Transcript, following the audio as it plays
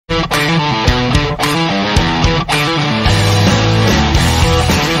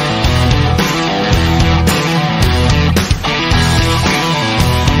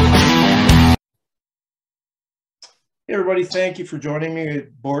Hey everybody, thank you for joining me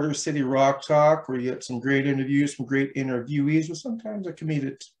at Border City Rock Talk, where you get some great interviews from great interviewees, with sometimes a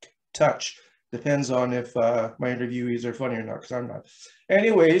comedic touch. Depends on if my interviewees are funny or not, because I'm not.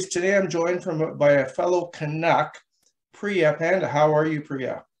 Anyways, today I'm joined by a fellow Canuck, Priya Panda. How are you,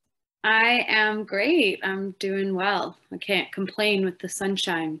 Priya? I am great. I'm doing well. I can't complain with the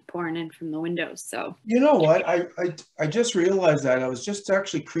sunshine pouring in from the windows. So, You know what? I just realized that I was just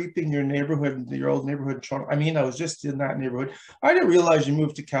actually creeping your neighborhood, your old neighborhood in Toronto. I mean, I was just in that neighborhood. I didn't realize you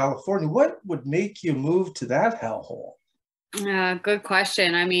moved to California. What would make you move to that hellhole? good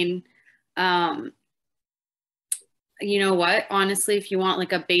question. Um, you know what? Honestly, if you want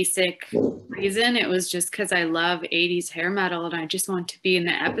like a basic reason, it was just because I love 80s hair metal and I just want to be in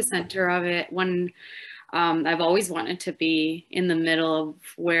the epicenter of it when I've always wanted to be in the middle of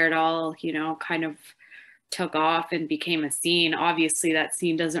where it all, kind of took off and became a scene. Obviously, that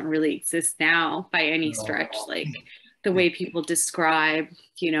scene doesn't really exist now by any No. stretch. Like the way people describe,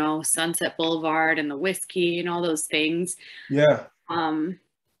 Sunset Boulevard and the whiskey and all those things, Yeah. um,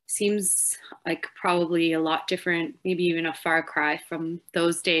 seems like probably a lot different, maybe even a far cry from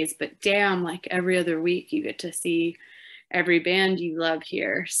those days. But damn, like every other week, you get to see every band you love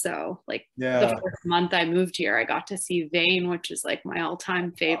here. So, like the Yeah. first month I moved here, I got to see Vane, which is like my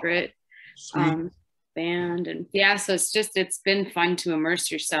all-time favorite Sweet. um, band. And yeah, so it's been fun to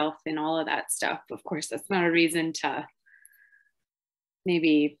immerse yourself in all of that stuff. Of course, that's not a reason to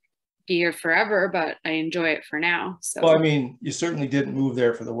maybe be here forever, but I enjoy it for now. Well, I So mean, you certainly didn't move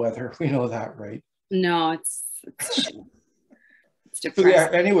there for the weather. We know that, right? no, it's So yeah,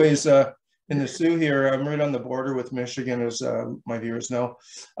 depressing. anyways, in the Sioux here, I'm right on the border with Michigan, as my viewers know.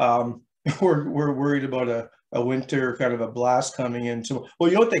 Um, we're worried about a winter kind of a blast coming in. So, well,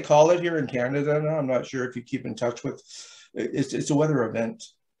 you know what they call it here in Canada now? I'm not sure if you keep in touch with. It's a weather event.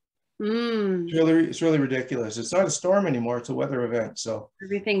 Mm, It's really ridiculous. It's not a storm anymore. It's a weather event. So,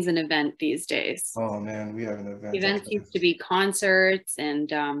 everything's an event these days. oh man, we have an event up Events there. used to be concerts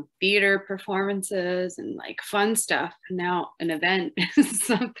and theater performances and like fun stuff. And now an event is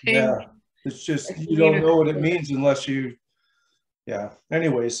something Yeah, it's just like you don't know what it universal. means unless you. Yeah.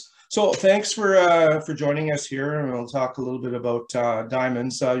 Anyways, so thanks for joining us here, and we'll talk a little bit about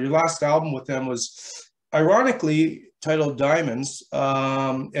Diamonds. Your last album with them was ironically titled Diamonds,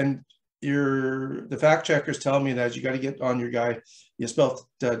 and the fact checkers tell me that you got to get on your guy. You spelled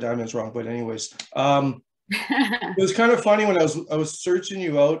Diamonds wrong, but anyways, it was kind of funny when I was searching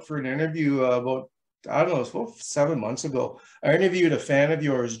you out for an interview about. I don't know, it was about 7 months ago. I interviewed a fan of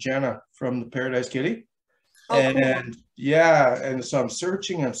yours, Jenna from the Paradise Kitty. Oh, cool. And yeah, and so I'm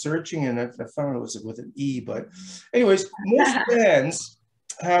searching, and I found it was with an E. But, anyways, most bands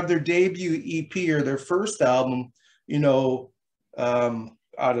have their debut EP or their first album, you know.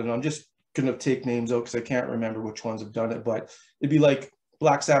 I don't know, I'm just gonna take names out because I can't remember which ones have done it, but it'd be like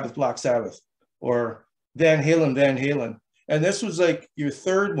Black Sabbath, or Van Halen. And this was like your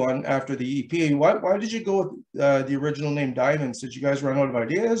third one after the EP. Why did you go with the original name Diamonds? Did you guys run out of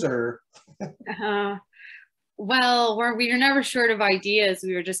ideas, or? uh, well, we were never short of ideas.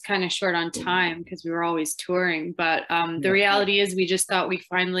 We were just kind of short on time because we were always touring. But the Yeah. reality is, we just thought we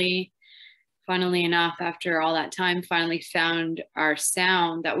funnily enough, after all that time, finally found our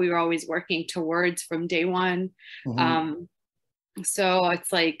sound that we were always working towards from day one. Mhm. Um, so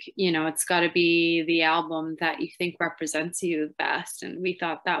it's like, it's got to be the album that you think represents you the best. And we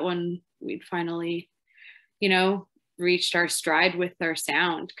thought that one we'd finally, you know, reached our stride with our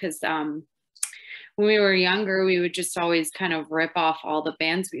sound because when we were younger, we would just always kind of rip off all the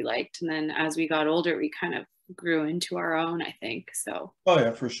bands we liked. And then as we got older, we kind of grew into our own, I think. So, Oh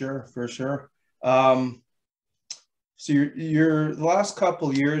yeah, for sure, for sure. Um, so your the last couple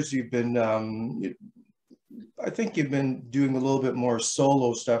of years, I think you've been doing a little bit more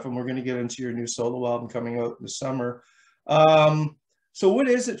solo stuff, and we're going to get into your new solo album coming out in the summer. Um, so what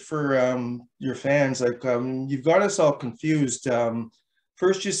is it for your fans? Like, you've got us all confused.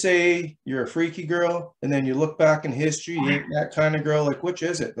 First you say you're a freaky girl, and then you look back in history, you ain't that kind of girl. Like, which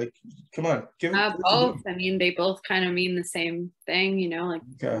is it? Like, come on, give it. both. I mean, they both kind of mean the same thing, like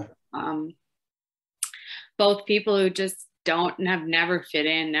Okay. um, both people who just don't have never fit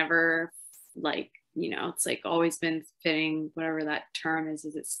in, never like, it's like always been fitting, whatever that term is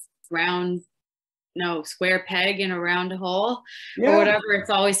it's round, no, square peg in a round hole or Yeah, whatever. It's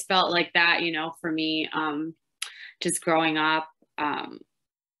always felt like that, for me, just growing up as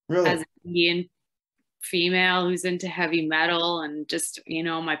really. an Indian female who's into heavy metal and just,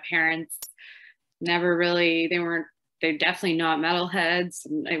 my parents never really, they weren't they're definitely not metalheads.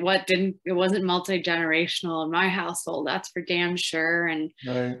 And it wasn't multi-generational in my household, that's for damn sure. And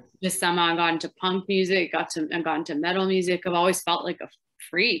Right. just somehow I got into punk music, I got into metal music. I've always felt like a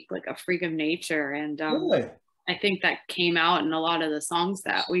freak of nature. And Really? I think that came out in a lot of the songs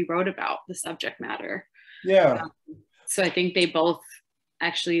that we wrote about the subject matter. Yeah. So I think they both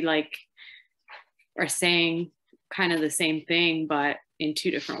actually like are saying kind of the same thing, but in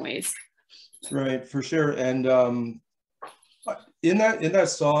two different ways. Right, for sure. And in that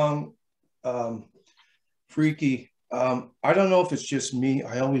song, Freaky, I don't know if it's just me.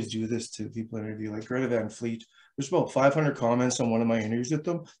 I always do this to people I interview, like Greta Van Fleet. There's about 500 comments on one of my interviews with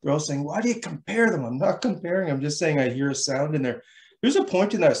them. They're all saying, why do you compare them? I'm not comparing. I'm just saying I hear a sound in there. There's a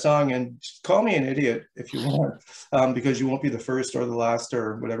point in that song, and call me an idiot if you want, because you won't be the first or the last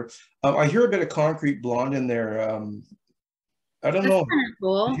or whatever. I hear a bit of Concrete Blonde in there. I don't That's know. kind of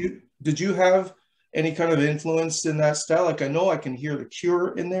cool. Did you have any kind of influence in that style? Like I know I can hear The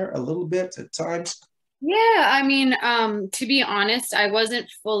Cure in there a little bit at times. Yeah, I mean, to be honest, I wasn't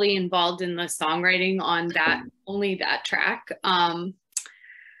fully involved in the songwriting on that, only that track,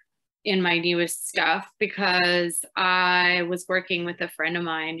 in my newest stuff, because I was working with a friend of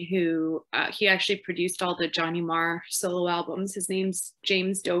mine who, he actually produced all the Johnny Marr solo albums. His name's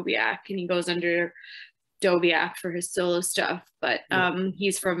James Dobiak, and he goes under Dobiak for his solo stuff. But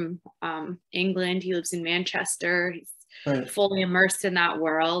he's from England. He lives in Manchester. He's fully immersed in that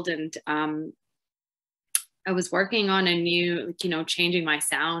world. And I was working on a new, changing my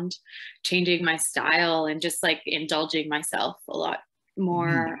sound, changing my style, and just like indulging myself a lot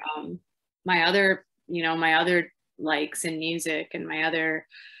more. My other likes in music and my other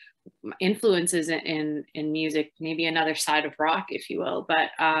influences in music, maybe another side of rock, if you will,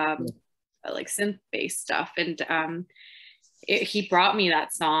 but like synth-based stuff. And he brought me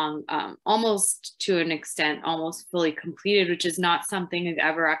that song almost to an extent, almost fully completed, which is not something I've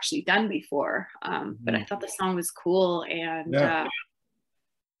ever actually done before. But I thought the song was cool. And I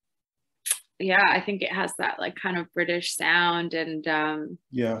think it has that like kind of British sound. And and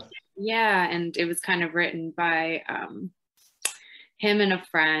it was kind of written by him and a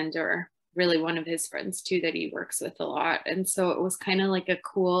friend, or really one of his friends too, that he works with a lot. And so it was kind of like a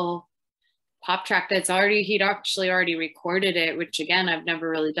cool pop track he'd actually already recorded it, which again I've never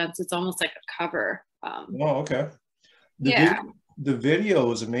really done, so it's almost like a cover. Okay. The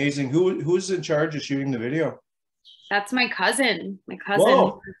video is amazing. Who's in charge of shooting the video? That's my cousin lives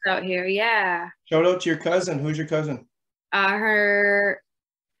out here. Shout out to your cousin. Who's your cousin?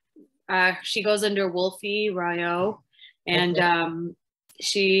 She goes under Wolfie Ryo, and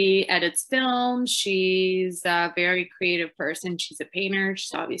she edits films. She's a very creative person. She's a painter.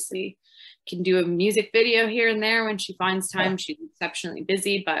 She's obviously can do a music video here and there when she finds time. She's exceptionally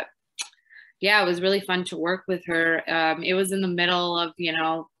busy, but it was really fun to work with her. It was in the middle of,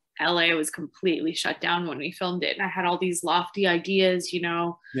 LA was completely shut down when we filmed it. And I had all these lofty ideas,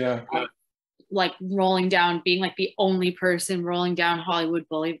 like rolling down, being like the only person rolling down Hollywood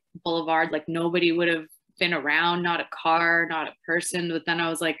Boulevard. Like nobody would have been around, not a car, not a person. But then I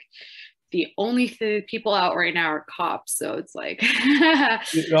was like, the only people out right now are cops, so it's like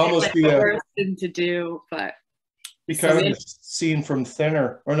it almost like be the worst thing to do. But because of the scene from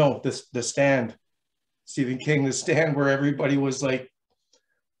Thinner, or no, the Stand, Stephen King, The Stand, where everybody was like,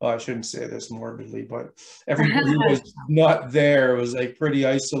 I shouldn't say this morbidly, but everybody was not there. It was like pretty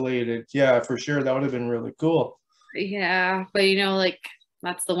isolated. Yeah, for sure, that would have been really cool. Yeah, but like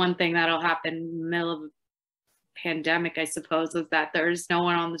that's the one thing that'll happen in the middle of pandemic, I suppose, is that there's no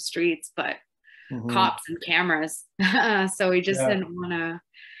one on the streets but cops and cameras. So we just didn't want to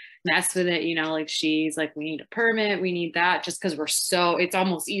mess with it, like she's like, we need a permit, we need that, just because it's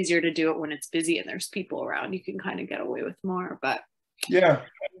almost easier to do it when it's busy and there's people around. You can kind of get away with more. But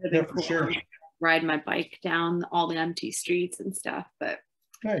for sure, ride my bike down all the empty streets and stuff. But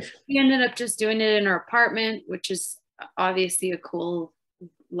nice. We ended up just doing it in her apartment, which is obviously a cool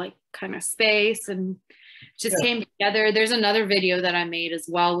like kind of space, and just came together. There's another video that I made as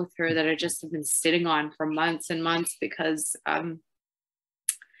well with her that I just have been sitting on for months and months, because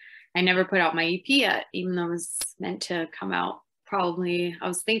I never put out my EP yet, even though it was meant to come out probably, I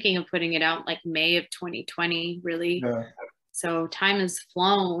was thinking of putting it out like May of 2020, really. So time has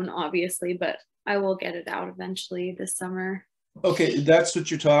flown, obviously, but I will get it out eventually this summer. Okay, that's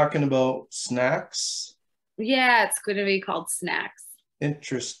what you're talking about, Snacks? Yeah, it's going to be called Snacks.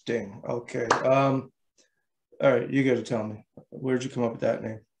 Interesting. Okay. All right, you got to tell me, where'd you come up with that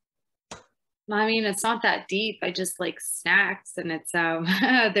name? I mean, it's not that deep. I just like snacks, and it's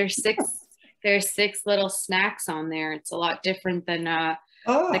there's six little snacks on there. It's a lot different than the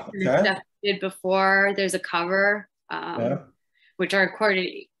kind of stuff I did before. There's a cover Yeah. which I recorded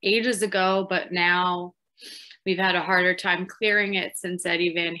ages ago, but now we've had a harder time clearing it since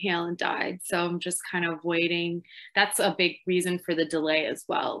Eddie Van Halen died. So I'm just kind of waiting. That's a big reason for the delay as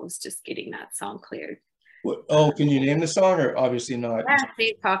well, was just getting that song cleared. Oh, can you name the song, or obviously not? Yeah,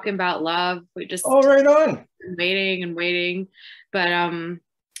 see, talking about love. We just right on. waiting and waiting. But I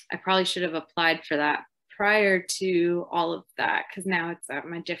probably should have applied for that prior to all of that, because now it's a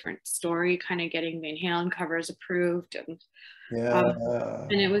different story, kind of getting Van Halen covers approved. And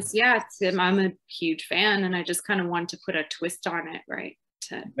it was, I'm a huge fan, and I just kind of want to put a twist on it, right?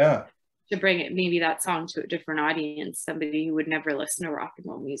 To bring it, maybe that song, to a different audience, somebody who would never listen to rock and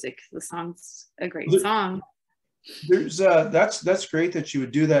roll music. The song's a great song. There's that's great that you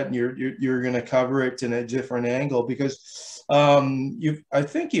would do that, and you're going to cover it in a different angle, because I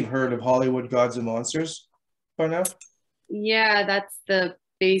think you've heard of Hollywood Gods and Monsters by now. Yeah, that's the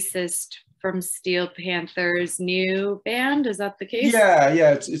bassist from Steel Panther's new band. Is that the case? Yeah,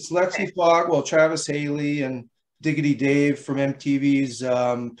 it's Lexi Fox, well, Travis Haley and Diggity Dave from MTV's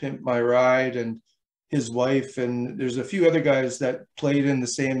Pimp My Ride, and his wife, and there's a few other guys that played in the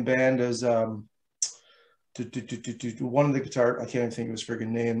same band as one of the guitar, I can't even think of his friggin'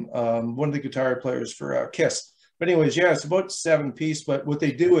 name, one of the guitar players for Kiss. But anyways, yeah, it's about 7-piece, but what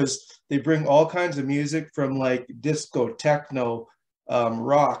they do is they bring all kinds of music from like disco, techno,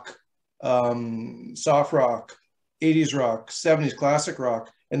 rock, soft rock, 80s rock, 70s classic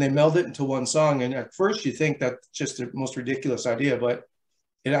rock, and they meld it into one song. And at first you think that's just the most ridiculous idea, but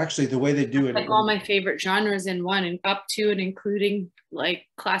it actually, the way they do it, like all my favorite genres in one, and up to and including like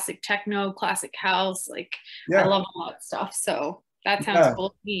classic techno, classic house, like I love all that stuff. So that sounds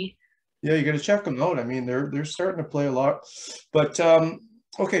cool to me. Yeah, you got to check them out. I mean, they're starting to play a lot. But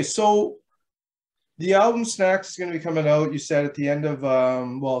okay, so the album Snacks is going to be coming out, you said, at the end of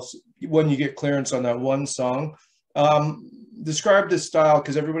when you get clearance on that one song. Describe this style,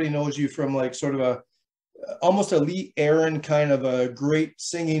 because everybody knows you from like sort of almost a Lee Aaron kind of a great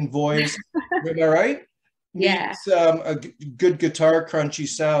singing voice. Am I right? Yeah. Meets a good guitar crunchy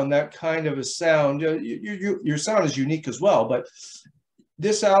sound, that kind of a sound. Your sound is unique as well, but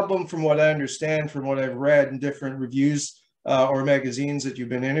this album, from what I understand, from what I've read in different reviews or magazines that you've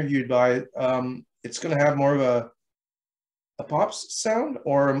been interviewed by, it's going to have more of a pop sound,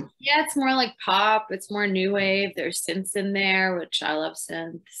 or? Yeah, it's more like pop. It's more new wave. There's synths in there, which I love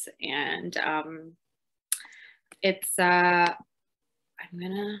synths. And it's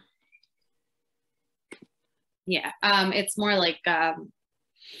it's more like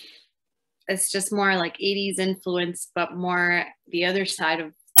it's just more like 80s influence, but more the other side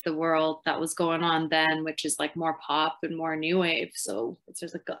of the world that was going on then, which is like more pop and more new wave. So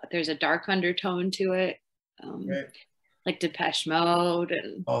there's a dark undertone to it, Right. like Depeche Mode.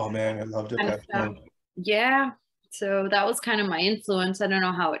 And oh man, I love Depeche Mode. Yeah, so that was kind of my influence. I don't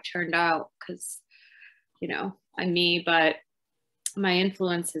know how it turned out, because I'm me, but my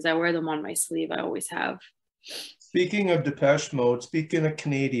influences, I wear them on my sleeve. I always have. Speaking of Depeche Mode, speaking of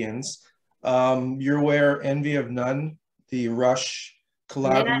Canadians, you're aware Envy of None, the Rush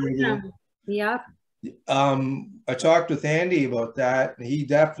collaborating. Yeah. I talked with Andy about that, and he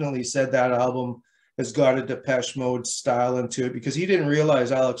definitely said that album has got a Depeche Mode style into it, because he didn't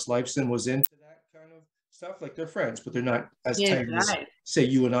realize Alex Lifeson was into that kind of stuff. Like, they're friends, but they're not as tight as, say,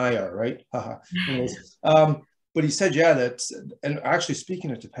 you and I are, right? But he said, and actually,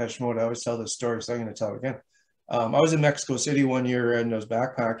 speaking of Depeche Mode, I always tell this story, so I'm going to tell it again. I was in Mexico City one year, and I was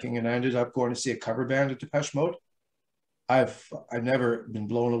backpacking, and I ended up going to see a cover band of Depeche Mode. I've never been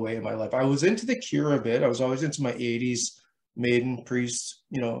blown away in my life. I was into The Cure a bit. I was always into my 80s, Maiden, Priest,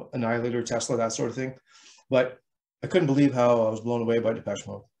 Annihilator, Tesla, that sort of thing. But I couldn't believe how I was blown away by Depeche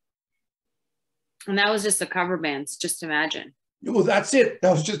Mode. And that was just a cover band. Just imagine. Well, that's it.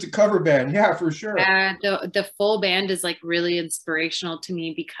 That was just a cover band. Yeah, for sure. The full band is like really inspirational to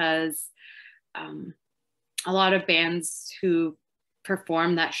me, because a lot of bands who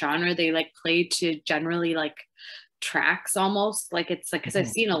perform that genre, they like play to generally like tracks almost. Like, it's like, because I've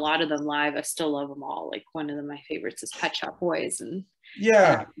seen a lot of them live. I still love them all. Like, one of my favorites is Pet Shop Boys, and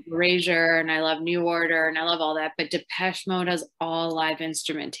Erasure, and I love New Order, and I love all that. But Depeche Mode has all live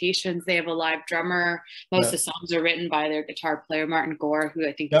instrumentations. They have a live drummer. Most of the songs are written by their guitar player, Martin Gore, who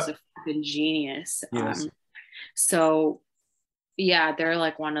I think is a fucking genius. Yes. So yeah, they're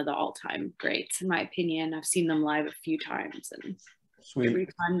like one of the all-time greats in my opinion. I've seen them live a few times, and every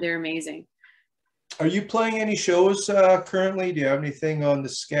time they're amazing. Are you playing any shows currently? Do you have anything on the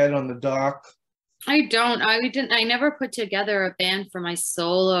sked, on the dock? I don't. I never put together a band for my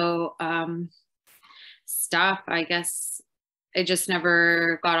solo stuff. I guess it just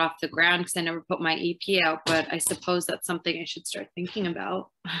never got off the ground because I never put my EP out, but I suppose that's something I should start thinking about.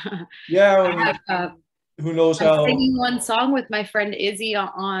 Yeah, who knows I'm how. singing one song with my friend Izzy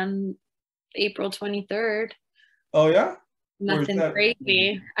on April 23rd. Oh yeah, where's Nothing that?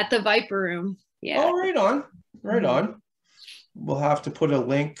 crazy at the Viper Room. Yeah. Oh, right on, right Mhm. on. We'll have to put a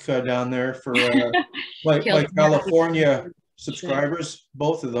link down there for my Killed California sure. subscribers,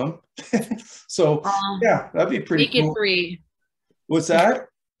 both of them. So Um, yeah, that'd be pretty make it cool. 3. What's that?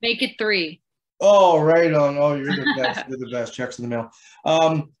 Make it 3. Oh, right on. Oh, you're the best. You're the best. Checks in the mail.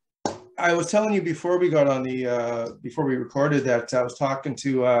 I was telling you before we got on the before we recorded that I was talking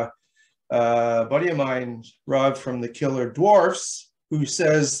to a buddy of mine, Rod from the Killer Dwarfs, who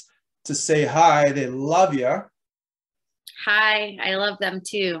says to say hi. They love you. Hi, I love them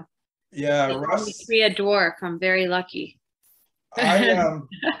too. Yeah, They call me Russ. Priya Dwarf. I'm very lucky. I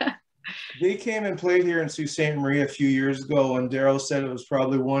They came and played here in Sault Ste. Marie a few years ago, and Daryl said it was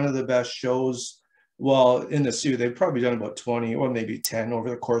probably one of the best shows. Well, in the Sioux, they've probably done about 20 or maybe 10 over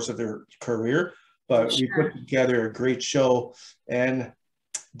the course of their career, but we put Sure. together a great show. And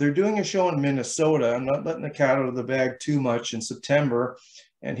they're doing a show in Minnesota. I'm not letting the cat out of the bag too much in September.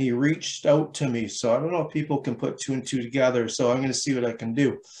 And he reached out to me. So I don't know if people can put two and two together. So I'm going to see what I can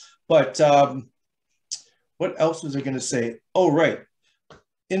do. But what else was I going to say? Oh, right.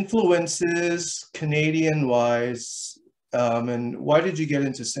 Influences, Canadian wise. And why did you get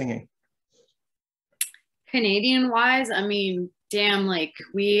into singing? Canadian wise, I mean, damn, like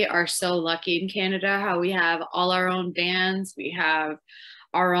we are so lucky in Canada how we have all our own bands, we have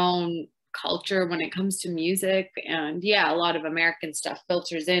our own culture when it comes to music. And yeah, a lot of American stuff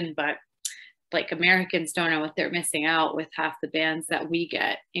filters in, but like Americans don't know what they're missing out with half the bands that we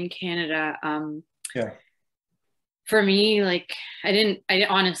get in Canada. Yeah. For me, like I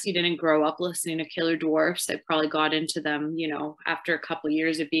honestly didn't grow up listening to Killer Dwarfs. I probably got into them, after a couple of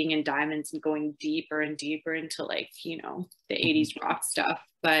years of being in Diamonds and going deeper and deeper into like, the 80s rock stuff.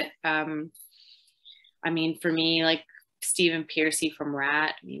 But I mean, for me, like Stephen Piercy from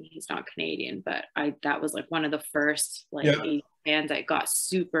Rat, I mean, he's not Canadian, but that was like one of the first like Yeah. 80s bands I got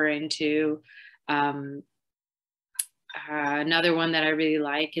super into. Um, Another one that I really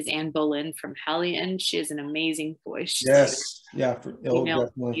like is Anne Boleyn from Helens. She has an amazing voice. She's like Yes. Yeah. female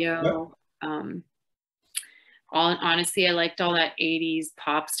Definitely. Yep. Leo. Honestly, I liked all that 80s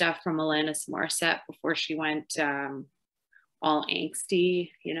pop stuff from Alanis Morissette before she went all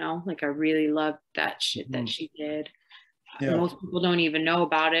angsty, like I really loved that shit that she did. Yeah. Most people don't even know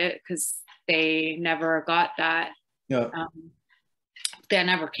about it because they never got that. Yeah. That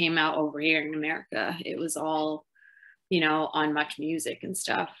never came out over here in America. It was all on Much Music and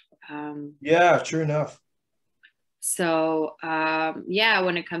stuff. Yeah. True enough. So yeah,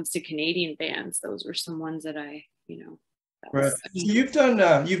 when it comes to Canadian bands, those were some ones that Right. I So mean, you've done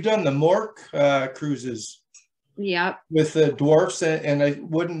the Mork cruises yeah, with the dwarfs, and I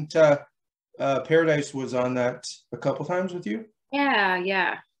wouldn't Paradise was on that a couple times with you.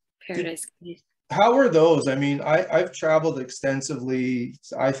 yeah, Paradise City. How are those? I mean, I've traveled extensively,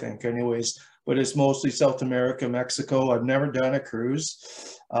 I think, anyways, but it's mostly South America, Mexico. I've never done a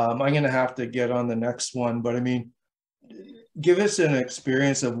cruise. I'm going to have to get on the next one, but I mean, give us an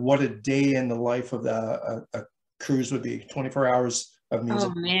experience of what a day in the life of a cruise would be. 24 hours of music.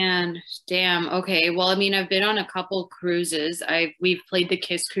 Oh man, damn. Okay. Well, I mean, I've been on a couple cruises. We've played the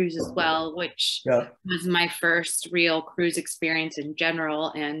Kiss cruise as well, which Yeah. was my first real cruise experience in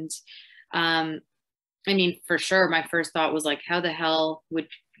general. And I mean, for sure, my first thought was like, how the hell would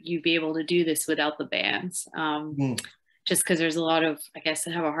you be able to do this without the bands? Mm. Just because there's a lot of, I guess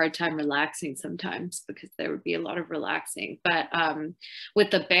I have a hard time relaxing sometimes because there would be a lot of relaxing. But with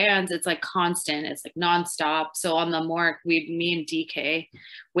the bands, it's like constant, it's like nonstop. So on the Mork, me and DK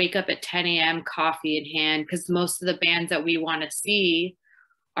wake up at 10 a.m., coffee in hand, because most of the bands that we want to see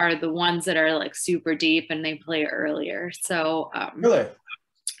are the ones that are like super deep and they play earlier. So Really?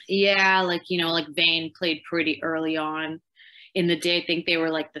 yeah, like, like Vane played pretty early on in the day. I think they were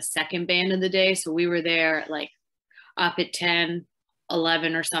like the second band of the day. So we were there like up at 10,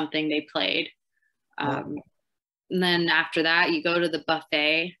 11 or something, they played. And then after that, you go to the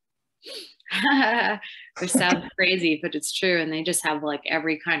buffet. Which sounds crazy, but it's true. And they just have like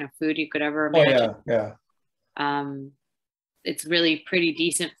every kind of food you could ever imagine. Oh, yeah. It's really pretty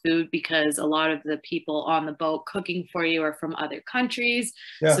decent food because a lot of the people on the boat cooking for you are from other countries.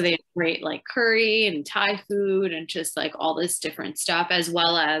 Yeah. So they have great like curry and Thai food and just like all this different stuff, as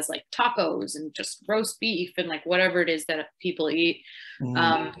well as like tacos and just roast beef and like whatever it is that people eat.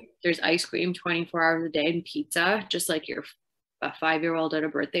 There's ice cream 24 hours a day and pizza, just like you're a 5-year-old at a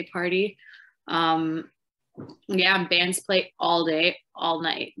birthday party. Yeah, bands play all day, all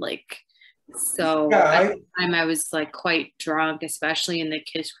night. Like, so at Yeah, the time I was like quite drunk, especially in the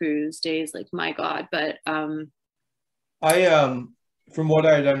Kiss Cruise days. Like, my God. But I from what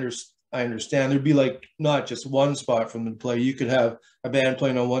I understand, there'd be like not just one spot from the play. You could have a band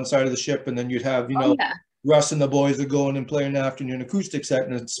playing on one side of the ship, and then you'd have, oh yeah, Russ and the boys would go in and play an afternoon acoustic set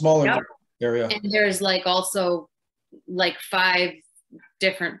in a smaller yep. area. And there's like also like 5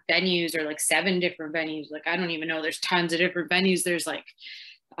 different venues or like 7 different venues. Like, I don't even know. There's tons of different venues. There's like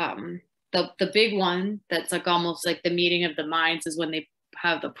the big one that's like almost like the meeting of the minds is when they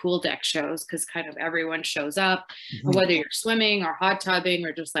have the pool deck shows, because kind of everyone shows up, and whether you're swimming or hot tubbing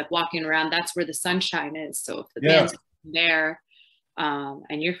or just like walking around, that's where the sunshine is. So if the Yeah, band's there,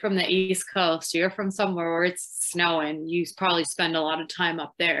 and you're from the East Coast, you're from somewhere where it's snowing, you probably spend a lot of time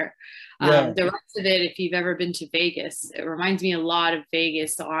up there. yeah. The rest of it, if you've ever been to Vegas, it reminds me a lot of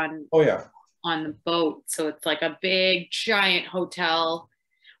Vegas Oh yeah. on the boat. So it's like a big giant hotel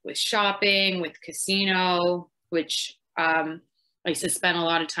with shopping, with casino, which I used to spend a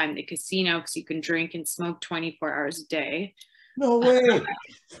lot of time at the casino because you can drink and smoke 24 hours a day. No way.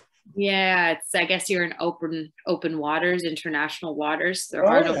 Yeah, it's, I guess you're in open waters, international waters. There Oh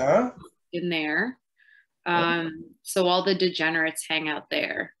are no yeah. in there. So all the degenerates hang out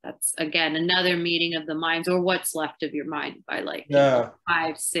there. That's again another meeting of the minds, or what's left of your mind by like, Yeah.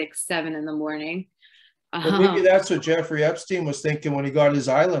 5, 6, 7 in the morning. Well, maybe that's what Jeffrey Epstein was thinking when he got his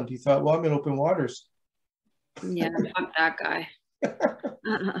island. He thought, well, I'm in open waters. Yeah, fuck that guy.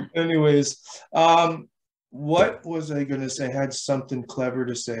 Anyways, what was I going to say? I had something clever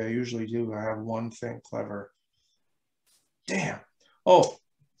to say. I usually do. I have one thing clever. Damn. Oh,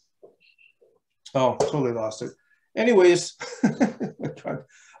 totally lost it. Anyways,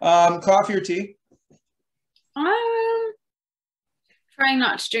 coffee or tea? Um, Trying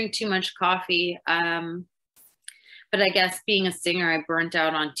not to drink too much coffee. But I guess being a singer, I burnt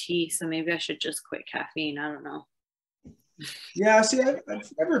out on tea, so maybe I should just quit caffeine. I don't know. Yeah, see, I've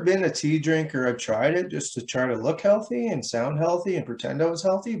never been a tea drinker. I've tried it just to try to look healthy and sound healthy and pretend I was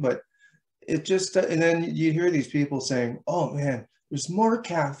healthy, but it just, and then you hear these people saying, oh man, there's more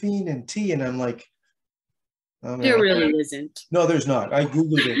caffeine in tea. And I'm like, oh There man, really isn't. no, there's not. I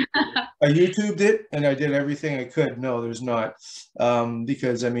Googled it. I YouTubed it and I did everything I could. No, there's not.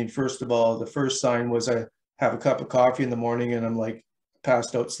 Because I mean, first of all, the first sign was I have a cup of coffee in the morning and I'm like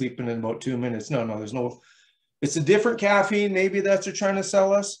passed out sleeping in about 2 minutes. No, there's no, it's a different caffeine. Maybe that's what they're trying to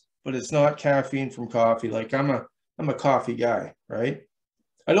sell us, but it's not caffeine from coffee. Like I'm a coffee guy, right?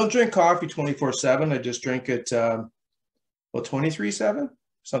 I don't drink coffee 24/7. I just drink it, 23/7,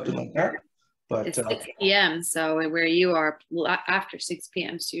 something like that. But It's 6 p.m. So where you are after 6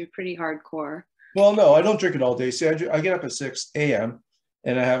 p.m. So you're pretty hardcore. well, no, I don't drink it all day. See, I get up at 6 a.m.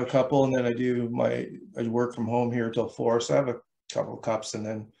 and I have a couple, and then I work from home here till 4. So I have a couple of cups, and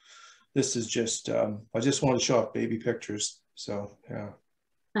then this is just, I just want to show off baby pictures. So yeah.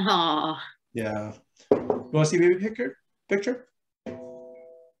 Oh. Yeah. You want to see baby picture?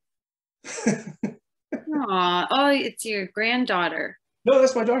 Aw. Oh, it's your granddaughter. No,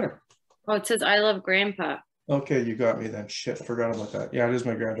 that's my daughter. Oh, it says I love grandpa. Okay, you got me then. Shit, forgot about that. Yeah, it is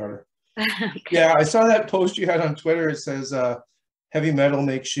my granddaughter. Okay. Yeah, I saw that post you had on Twitter. It says heavy metal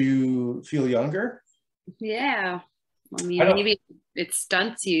makes you feel younger. Yeah. I mean, maybe it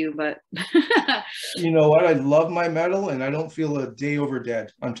stunts you, but you know what? I love my metal and I don't feel a day over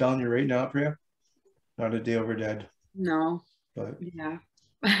dead. I'm telling you right now, Priya, not a day over dead. No. But yeah,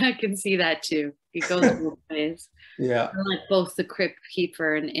 I can see that too. It goes both ways. Yeah. I'm like both the crypt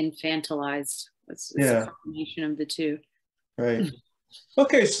keeper and infantilized. It's a combination of the two. Right.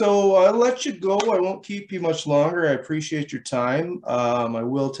 Okay, so I'll let you go. I won't keep you much longer. I appreciate your time. I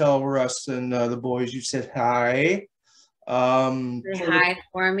will tell Russ and the boys you said hi. Say hi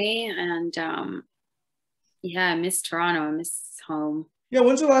for me, and yeah, I miss Toronto. I miss home. Yeah,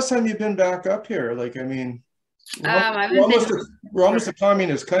 when's the last time you've been back up here? Like, I mean, we're almost a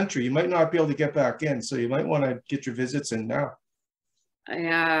communist country. You might not be able to get back in, so you might want to get your visits in now.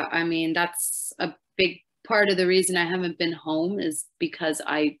 Yeah, I mean, that's a big part of the reason I haven't been home is because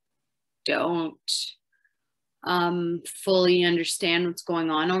I don't fully understand what's going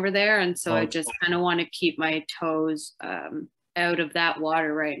on over there, and so I just kind of want to keep my toes out of that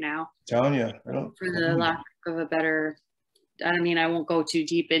water right now. Telling you, I don't. For the lack of a better, I mean, I won't go too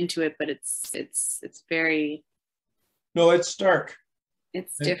deep into it, but it's very. No, it's stark.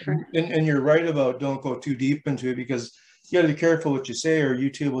 It's different. And you're right about don't go too deep into it because you got to be careful what you say, or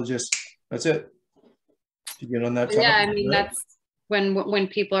YouTube will just, that's it. You get on that topic. Yeah, I mean, that's when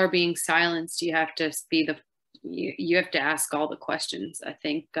people are being silenced, you have to be you have to ask all the questions, I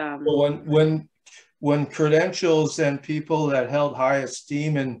think. Well, when when credentials and people that held high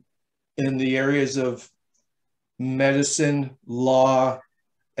esteem in the areas of medicine, law,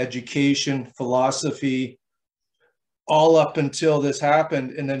 education, philosophy, all up until this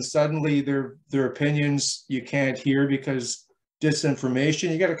happened, and then suddenly their opinions you can't hear because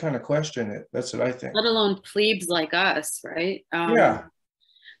disinformation, you got to kind of question it. That's what I think. Let alone plebes like us, right? Yeah.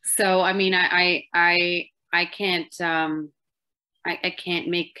 So I mean, I can't I can't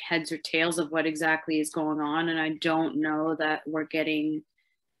make heads or tails of what exactly is going on, and I don't know that we're getting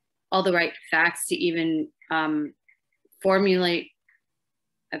all the right facts to even formulate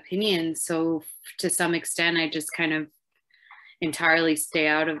opinions. So to some extent, I just kind of entirely stay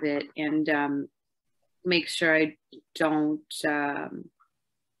out of it and make sure I don't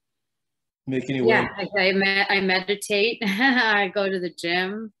make any yeah way. I meditate. I go to the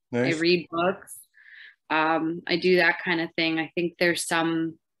gym. Nice. I read books. I do that kind of thing. I think there's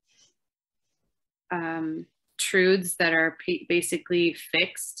some truths that are basically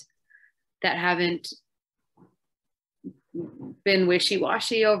fixed that haven't been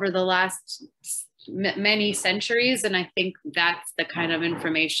wishy-washy over the last many centuries, and I think that's the kind of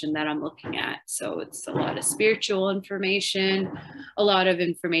information that I'm looking at. So it's a lot of spiritual information, a lot of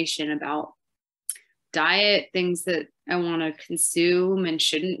information about diet, things that I want to consume and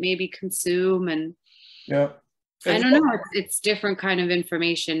shouldn't maybe consume, and yeah, I don't know, it's different kind of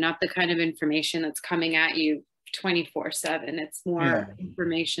information, not the kind of information that's coming at you 24/7. It's more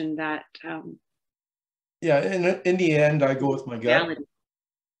information that yeah, in the end I go with my gut. Reality.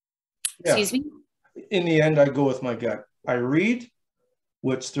 Excuse me? In the end I go with my gut. I read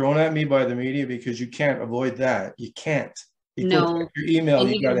what's thrown at me by the media because you can't avoid that. You can't. You go check your email,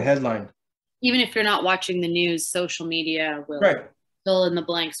 you got a headline. Even if you're not watching the news, social media will fill in the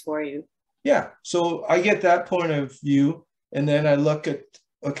blanks for you. Yeah. So I get that point of view, and then I look at,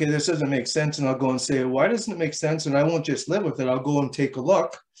 okay, this doesn't make sense, and I'll go and say, why doesn't it make sense? And I won't just live with it. I'll go and take a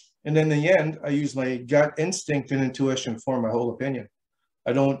look. And in the end, I use my gut instinct and intuition for my whole opinion.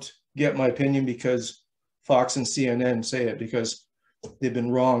 I don't get my opinion because Fox and CNN say it, because they've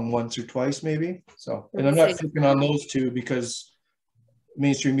been wrong once or twice, maybe. So, and I'm not picking on those two because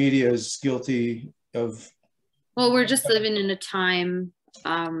mainstream media is guilty of. Well, we're just living in a time,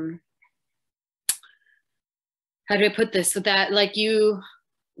 how do I put this? So that, like, you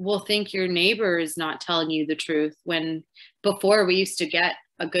will think your neighbor is not telling you the truth, when before we used to get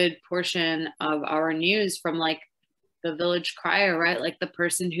a good portion of our news from like the village crier, right? Like the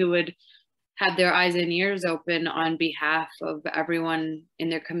person who would have their eyes and ears open on behalf of everyone in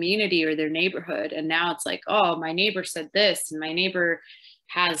their community or their neighborhood. And now it's like, oh, my neighbor said this and my neighbor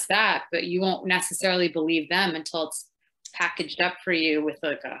has that, but you won't necessarily believe them until it's packaged up for you with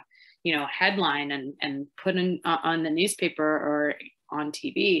like a, you know, headline and put in on the newspaper or on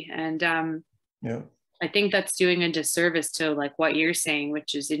TV. And yeah, I think that's doing a disservice to like what you're saying,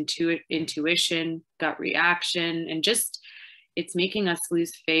 which is intuition, gut reaction, and just it's making us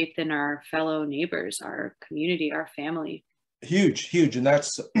lose faith in our fellow neighbors, our community, our family. Huge. And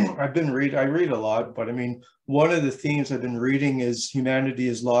that's, I read a lot, but I mean, one of the themes I've been reading is humanity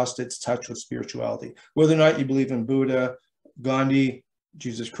has lost its touch with spirituality. Whether or not you believe in Buddha, Gandhi,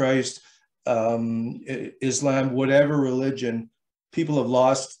 Jesus Christ, Islam, whatever religion, people have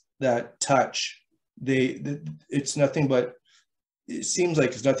lost that touch. It's nothing but, it seems like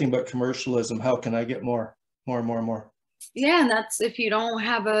it's nothing but commercialism. How can I get more? Yeah, and that's if you don't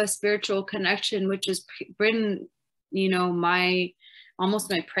have a spiritual connection, which has been, you know, almost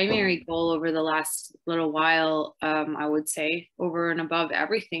my primary goal over the last little while, I would say, over and above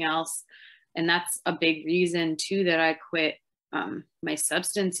everything else. And that's a big reason too that I quit my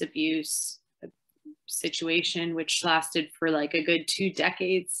substance abuse situation, which lasted for like a good 2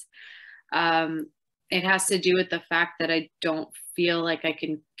 decades. It has to do with the fact that I don't feel like I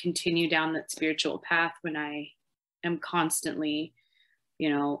can continue down that spiritual path when I am constantly, you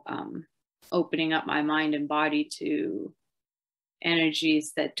know, opening up my mind and body to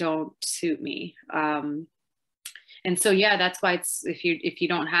energies that don't suit me. And so, yeah, that's why it's, if you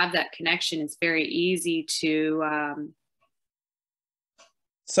don't have that connection, it's very easy to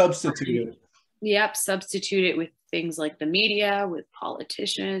substitute it. Yep, substitute it with things like the media, with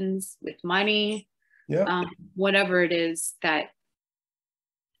politicians, with money, whatever it is that,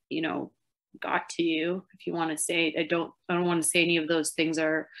 you know, got to you. If you want to say, I don't want to say any of those things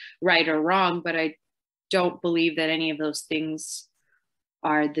are right or wrong, but I don't believe that any of those things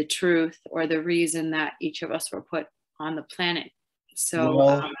are the truth or the reason that each of us were put on the planet. So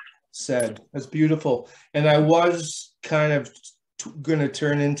well said. That's beautiful. And I was kind of going to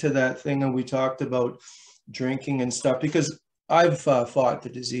turn into that thing that we talked about, drinking and stuff, because I've fought the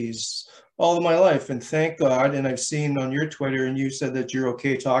disease all of my life. And thank God, and I've seen on your Twitter, and you said that you're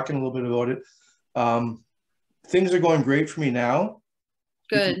okay talking a little bit about it. Things are going great for me now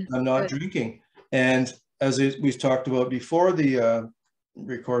because Good. I'm not Good. drinking. And as we've talked about before the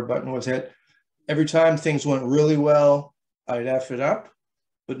record button was hit, every time things went really well, I'd F it up.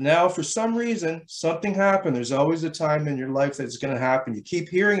 But now for some reason, something happened. There's always a time in your life that it's going to happen. You keep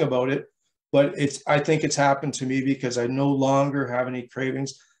hearing about it, but I think it's happened to me because I no longer have any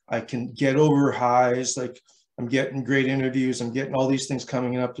cravings. I can get over highs. Like, I'm getting great interviews. I'm getting all these things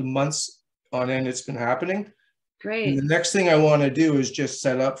coming up. Months on end, it's been happening. Great. And the next thing I want to do is just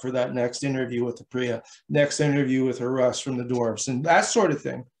set up for that next interview with the Priya, next interview with her Russ from the Dwarfs, and that sort of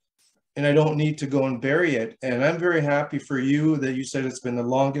thing. And I don't need to go and bury it. And I'm very happy for you that you said it's been the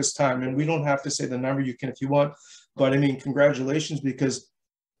longest time. And we don't have to say the number, you can if you want. But I mean, congratulations, because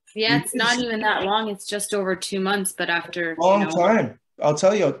yeah, it's not even that long. It's just over 2 months, but after long time. I'll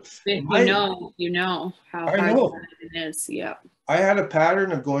tell you. You know how hard it is. Yeah. I had a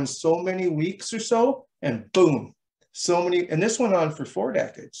pattern of going so many weeks or so, and boom, so many. And this went on for 4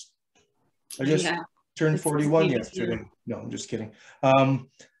 decades. I just turned 41 yesterday. No, I'm just kidding.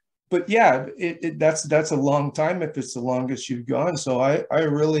 But yeah, that's a long time if it's the longest you've gone. So I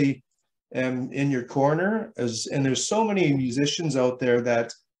really am in your corner, and there's so many musicians out there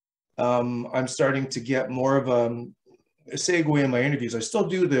that I'm starting to get more of a segue in my interviews. I still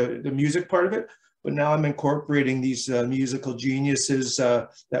do the music part of it, but now I'm incorporating these musical geniuses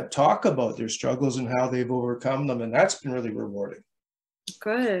that talk about their struggles and how they've overcome them. And that's been really rewarding.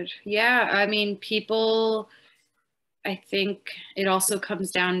 Good. Yeah. I mean, people, I think it also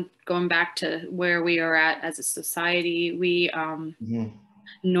comes down, going back to where we are at as a society. We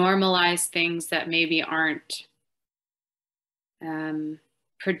normalize things that maybe aren't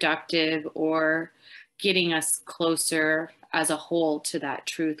productive or getting us closer as a whole to that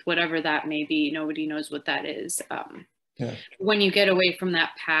truth, whatever that may be. Nobody knows what that is. When you get away from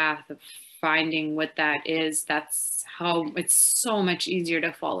that path of finding what that is, that's how it's so much easier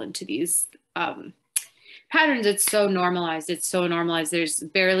to fall into these patterns. It's so normalized. There's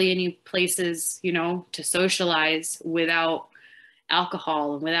barely any places, to socialize without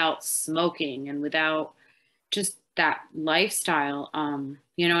alcohol and without smoking and without just that lifestyle, and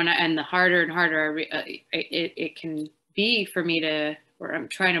the harder and harder it can be for me where I'm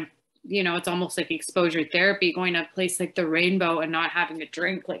trying to, it's almost like exposure therapy, going to a place like the Rainbow and not having a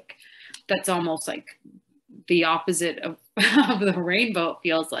drink. Like, that's almost like the opposite of the Rainbow, it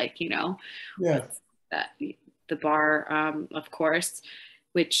feels like, that the bar, of course,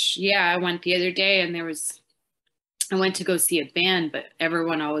 which, I went the other day, and I went to go see a band, but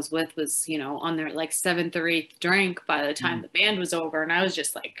everyone I was with was, on their like 7th or 8th drink by the time the band was over. And I was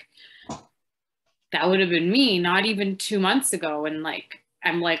just like, that would have been me not even 2 months ago. And like,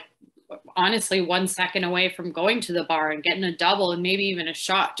 I'm like, honestly, 1 second away from going to the bar and getting a double and maybe even a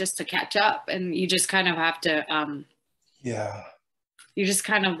shot just to catch up. And you just kind of have to, you just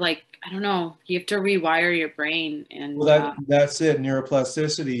kind of like, I don't know, you have to rewire your brain. And that's it.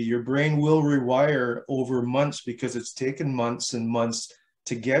 Neuroplasticity. Your brain will rewire over months, because it's taken months and months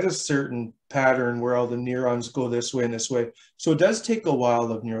to get a certain pattern where all the neurons go this way and this way. So it does take a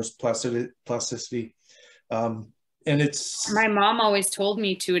while of neuroplasticity. And it's, my mom always told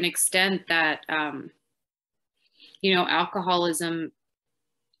me, to an extent, that alcoholism,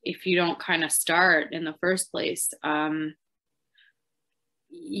 if you don't kind of start in the first place,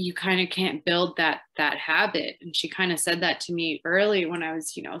 you kind of can't build that habit. And she kind of said that to me early when I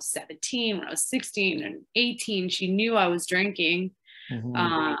was, 17, when I was 16 and 18. She knew I was drinking,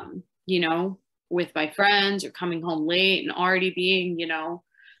 with my friends, or coming home late and already being,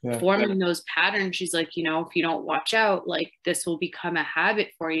 forming those patterns. She's like, if you don't watch out, like, this will become a habit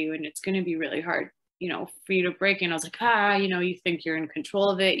for you, and it's going to be really hard, for you to break. And I was like, you think you're in control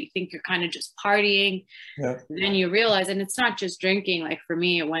of it. You think you're kind of just partying. Then you realize, and it's not just drinking. Like, for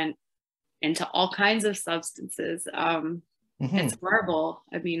me, it went into all kinds of substances. It's horrible.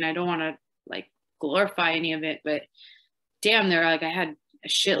 I mean, I don't want to like glorify any of it, but damn, I had a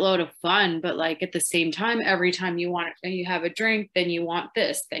shitload of fun. But like, at the same time, every time you have a drink, then you want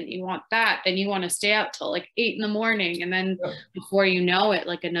this, then you want that, then you want to stay out till like 8 in-the-morning. And then before you know it,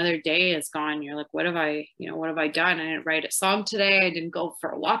 like, another day is gone. You're like, what have I done? I didn't write a song today. I didn't go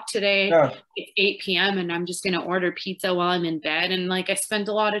for a walk today. It's 8 p.m. and I'm just going to order pizza while I'm in bed. And like, I spent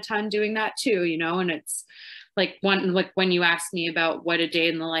a lot of time doing that too, and it's like, when you asked me about what a day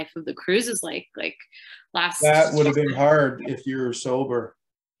in the life of the cruise is like that would have been hard if you were sober.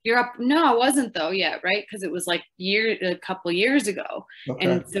 No, I wasn't though yet, right? Because it was like a couple years ago.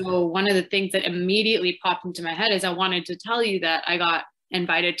 And so one of the things that immediately popped into my head is, I wanted to tell you that I got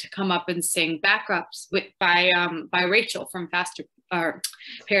invited to come up and sing backups by Rachel from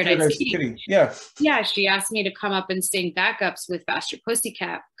Paradise Kitty. Yeah, she asked me to come up and sing backups with Faster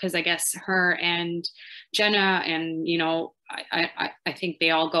Pussycat, because I guess her and Jenna and, you know, I think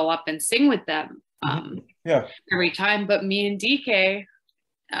they all go up and sing with them every time. But me and DK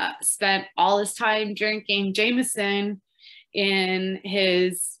spent all his time drinking Jameson in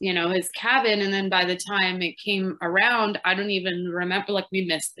his, you know, his cabin, and then by the time it came around, I don't even remember, like, we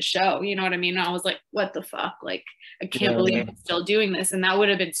missed the show, you know what I mean? I was like, what the fuck, like, I can't believe I'm still doing this. And that would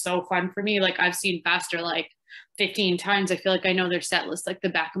have been so fun for me. Like, I've seen Faster like 15 times. I feel like I know their set list like the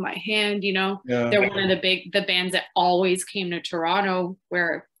back of my hand, you know. They're one of the bands that always came to Toronto,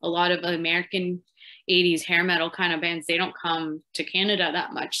 where a lot of American 80s hair metal kind of bands, they don't come to Canada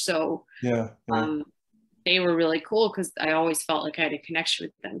that much. So they were really cool, because I always felt like I had a connection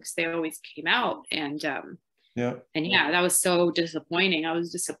with them, because they always came out. And that was so disappointing. I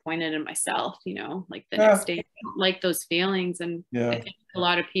was disappointed in myself, you know, like the next day, I don't like those feelings. And I think a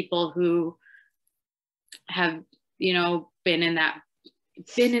lot of people who have, you know, been in that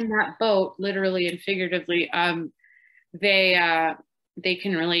boat, literally and figuratively, they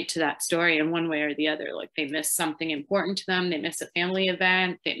can relate to that story in one way or the other. Like, they miss something important to them, they miss a family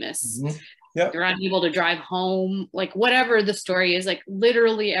event, they miss they're unable to drive home, like whatever the story is. Like,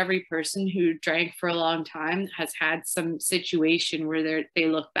 literally every person who drank for a long time has had some situation where they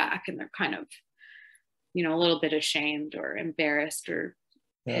look back and they're kind of, you know, a little bit ashamed or embarrassed or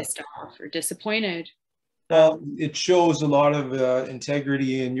pissed off or disappointed. Well, it shows a lot of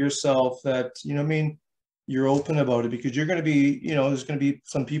integrity in yourself, that, you know what I mean, you're open about it, because you're going to be, you know, there's going to be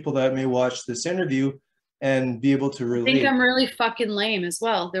some people that may watch this interview and be able to relate. I think I'm really fucking lame as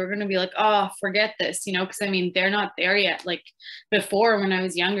well. They're going to be like, oh, forget this, you know, because I mean, they're not there yet. Like, before, when I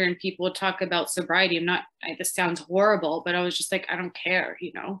was younger and people would talk about sobriety, this sounds horrible, but I was just like, I don't care,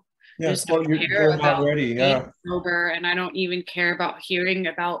 you know. Yeah, well, you're not ready. Sober, and I don't even care about hearing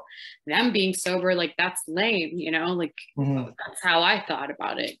about them being sober. Like, that's lame, you know. Like, that's how I thought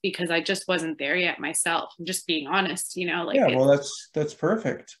about it, because I just wasn't there yet myself. I'm just being honest, you know. Like, well, that's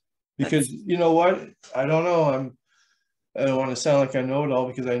perfect, because you know what? I don't know. I don't want to sound like I know it all,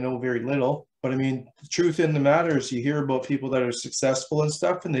 because I know very little. But I mean, the truth in the matter is, you hear about people that are successful and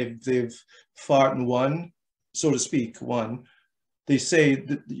stuff, and they've fought and won, so to speak, won. They say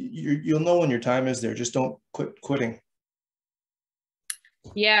that you'll know when your time is there. Just don't quitting.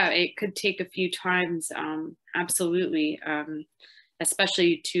 Yeah, it could take a few times. Absolutely.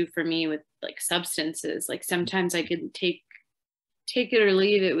 Especially too, for me, with like substances. Like, sometimes I could take it or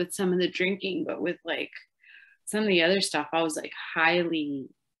leave it with some of the drinking, but with like some of the other stuff, I was like highly,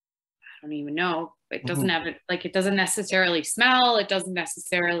 I don't even know. It doesn't have it, like, it doesn't necessarily smell. It doesn't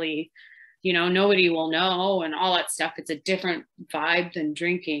necessarily, you know, nobody will know and all that stuff. It's a different vibe than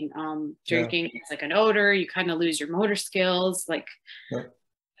drinking. Drinking, it's like an odor. You kind of lose your motor skills. Like,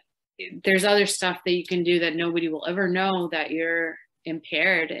 there's other stuff that you can do that nobody will ever know that you're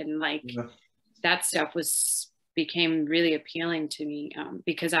impaired. And like, that stuff became really appealing to me,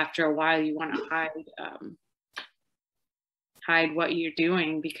 because after a while you want to hide what you're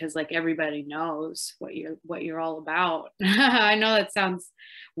doing, because like, everybody knows what you're all about. I know that sounds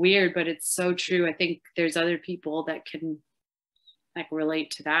weird, but it's so true. I think there's other people that can like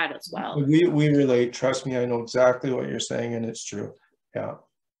relate to that as well. We relate. Trust me, I know exactly what you're saying, and it's true. Yeah.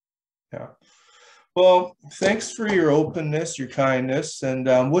 Well, thanks for your openness, your kindness,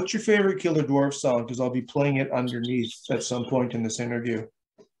 and what's your favorite Killer Dwarf song? Because I'll be playing it underneath at some point in this interview.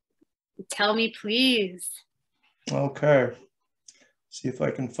 Tell me, please. Okay. See if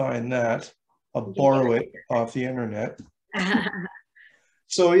I can find that. I'll borrow it off the internet.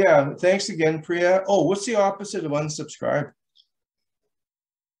 So yeah, thanks again, Priya. Oh, what's the opposite of unsubscribe?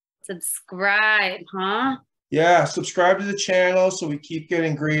 Subscribe, huh? Yeah, subscribe to the channel so we keep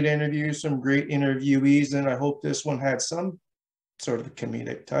getting great interviews, some great interviewees, and I hope this one had some sort of a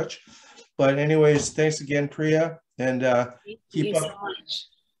comedic touch. But anyways, thanks again, Priya, and keep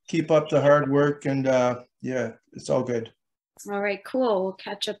up the hard work, and yeah, it's all good. All right, cool. We'll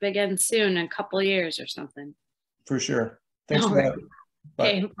catch up again soon, in a couple of years or something. For sure. Thanks for that.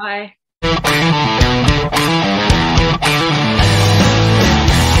 Bye. Okay, bye.